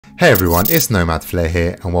Hey everyone, it's Nomad Flair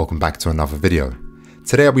here and welcome back to another video.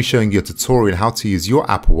 Today I'll be showing you a tutorial on how to use your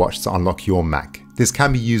Apple Watch to unlock your Mac. This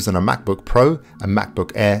can be used on a MacBook Pro, a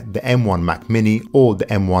MacBook Air, the M1 Mac Mini or the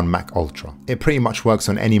M1 Mac Ultra. It pretty much works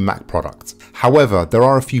on any Mac product. However, there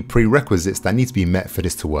are a few prerequisites that need to be met for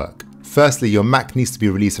this to work. Firstly, your Mac needs to be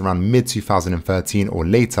released around mid-2013 or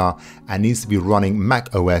later and needs to be running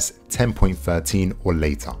Mac OS 10.13 or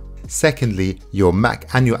later. Secondly, your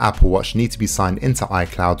Mac and your Apple Watch need to be signed into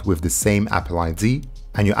iCloud with the same Apple ID,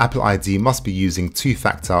 and your Apple ID must be using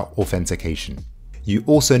two-factor authentication. You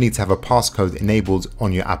also need to have a passcode enabled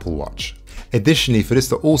on your Apple Watch. Additionally, for this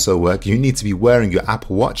to also work, you need to be wearing your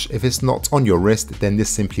Apple Watch. If it's not on your wrist, then this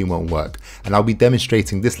simply won't work, and I'll be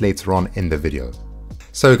demonstrating this later on in the video.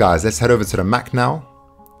 So guys, let's head over to the Mac now,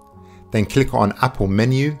 then click on Apple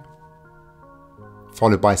menu,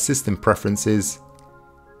 followed by System Preferences,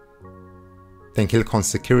 then click on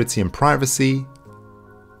Security and Privacy,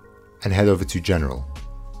 and head over to General,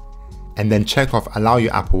 and then check off Allow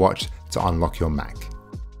your Apple Watch to unlock your Mac.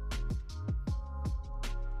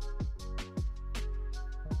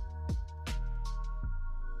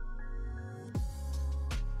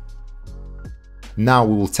 Now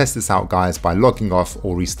we will test this out guys by logging off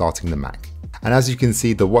or restarting the Mac. And as you can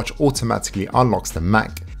see, the watch automatically unlocks the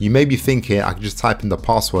Mac. You may be thinking I can just type in the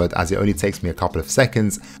password as it only takes me a couple of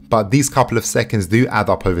seconds, but these couple of seconds do add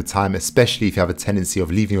up over time, especially if you have a tendency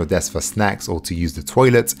of leaving your desk for snacks or to use the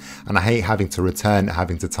toilet, and I hate having to return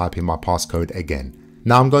having to type in my passcode again.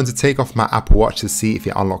 Now I'm going to take off my Apple Watch to see if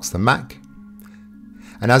it unlocks the Mac.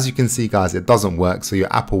 And as you can see guys, it doesn't work, so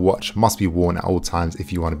your Apple Watch must be worn at all times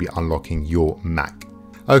if you want to be unlocking your Mac.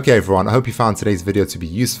 Okay everyone, I hope you found today's video to be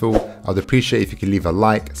useful. I would appreciate if you could leave a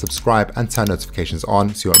like, subscribe and turn notifications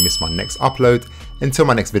on so you won't miss my next upload. Until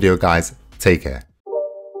my next video guys, take care.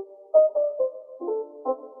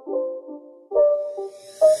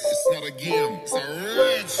 It's not a game, it's a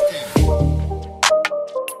rich thing.